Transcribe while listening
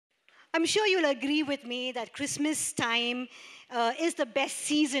I'm sure you'll agree with me that Christmas time is the best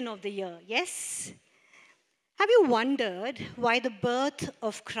season of the year, yes? Have you wondered why the birth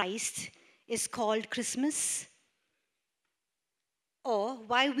of Christ is called Christmas? Or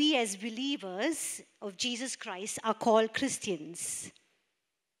why we as believers of Jesus Christ are called Christians?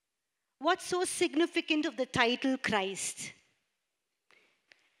 What's so significant of the title Christ?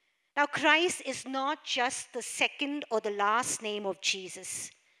 Now, Christ is not just the second or the last name of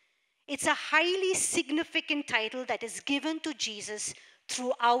Jesus. It's a highly significant title that is given to Jesus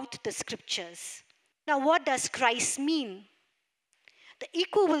throughout the scriptures. Now, what does Christ mean? The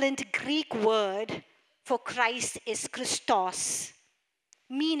equivalent Greek word for Christ is Christos,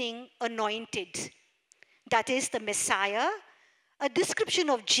 meaning anointed. That is the Messiah, a description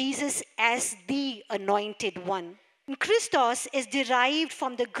of Jesus as the Anointed One. And Christos is derived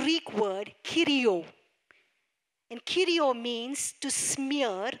from the Greek word kyrio. And kyrio means to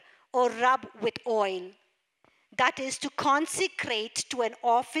smear or rub with oil. That is to consecrate to an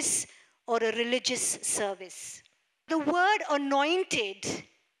office or a religious service. The word anointed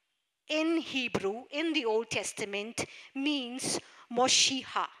in Hebrew, in the Old Testament, means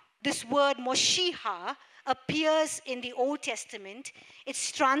Moshiach. This word Moshiach appears in the Old Testament.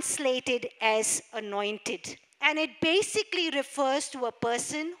 It's translated as anointed. And it basically refers to a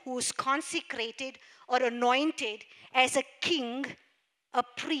person who's consecrated or anointed as a king, a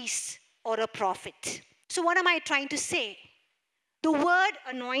priest, or a prophet. So what am I trying to say? The word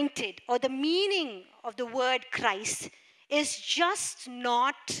anointed, or the meaning of the word Christ, is just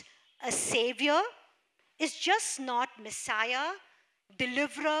not a savior, is just not Messiah,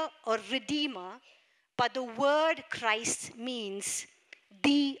 deliverer, or redeemer, but the word Christ means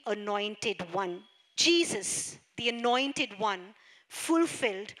the Anointed One. Jesus, the Anointed One,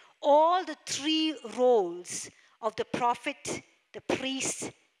 fulfilled all the three roles of the prophet, the priest,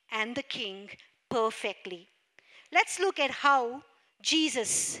 and the king perfectly. Let's look at how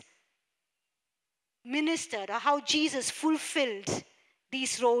Jesus ministered, or how Jesus fulfilled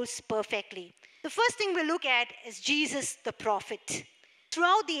these roles perfectly. The first thing we look at is Jesus the prophet.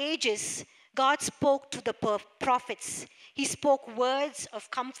 Throughout the ages, God spoke to the prophets. He spoke words of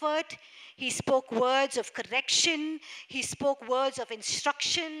comfort. He spoke words of correction. He spoke words of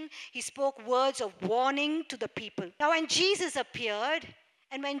instruction. He spoke words of warning to the people. Now, when Jesus appeared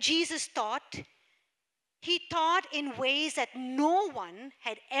and when Jesus taught, he taught in ways that no one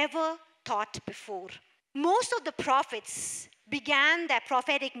had ever taught before. Most of the prophets began their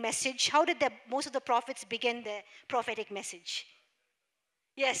prophetic message. How did most of the prophets begin their prophetic message?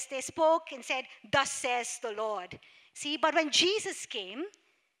 Yes, they spoke and said, "Thus says the Lord." See, but when Jesus came,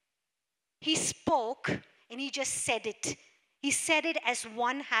 he spoke and he just said it. He said it as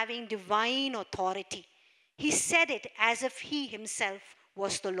one having divine authority. He said it as if he himself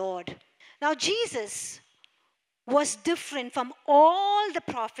was the Lord. Now, Jesus was different from all the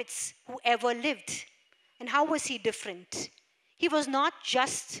prophets who ever lived. And how was he different? He was not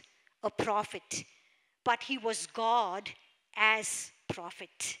just a prophet, but he was God as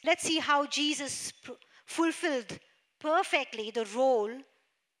prophet. Let's see how Jesus fulfilled perfectly the role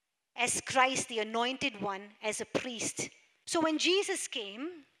as Christ, the Anointed One, as a priest. So when Jesus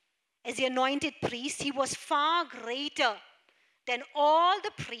came as the anointed priest, he was far greater than all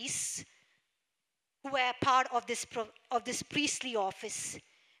the priests who were part of this priestly office,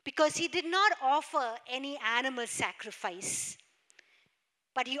 because he did not offer any animal sacrifice,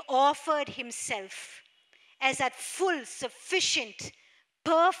 but he offered himself as that full, sufficient,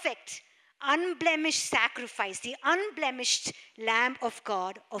 perfect, unblemished sacrifice, the unblemished Lamb of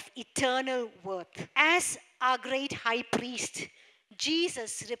God of eternal worth. As our great high priest,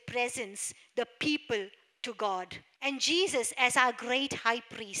 Jesus represents the people to God. And Jesus, as our great high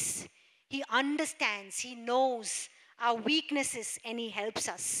priest, he understands, he knows our weaknesses, and he helps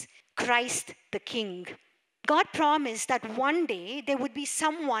us. Christ the King. God promised that one day there would be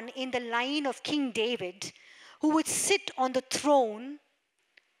someone in the line of King David who would sit on the throne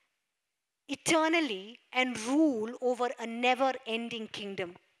eternally and rule over a never-ending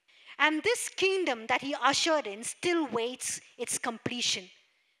kingdom. And this kingdom that he ushered in still waits its completion,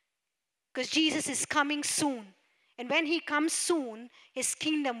 because Jesus is coming soon. And when he comes soon, his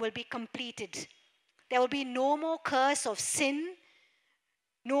kingdom will be completed. There will be no more curse of sin,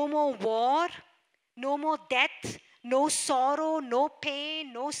 no more war, no more death, no sorrow, no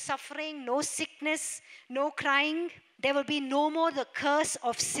pain, no suffering, no sickness, no crying. There will be no more the curse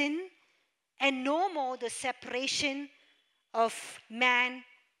of sin, and no more the separation of man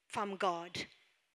from God.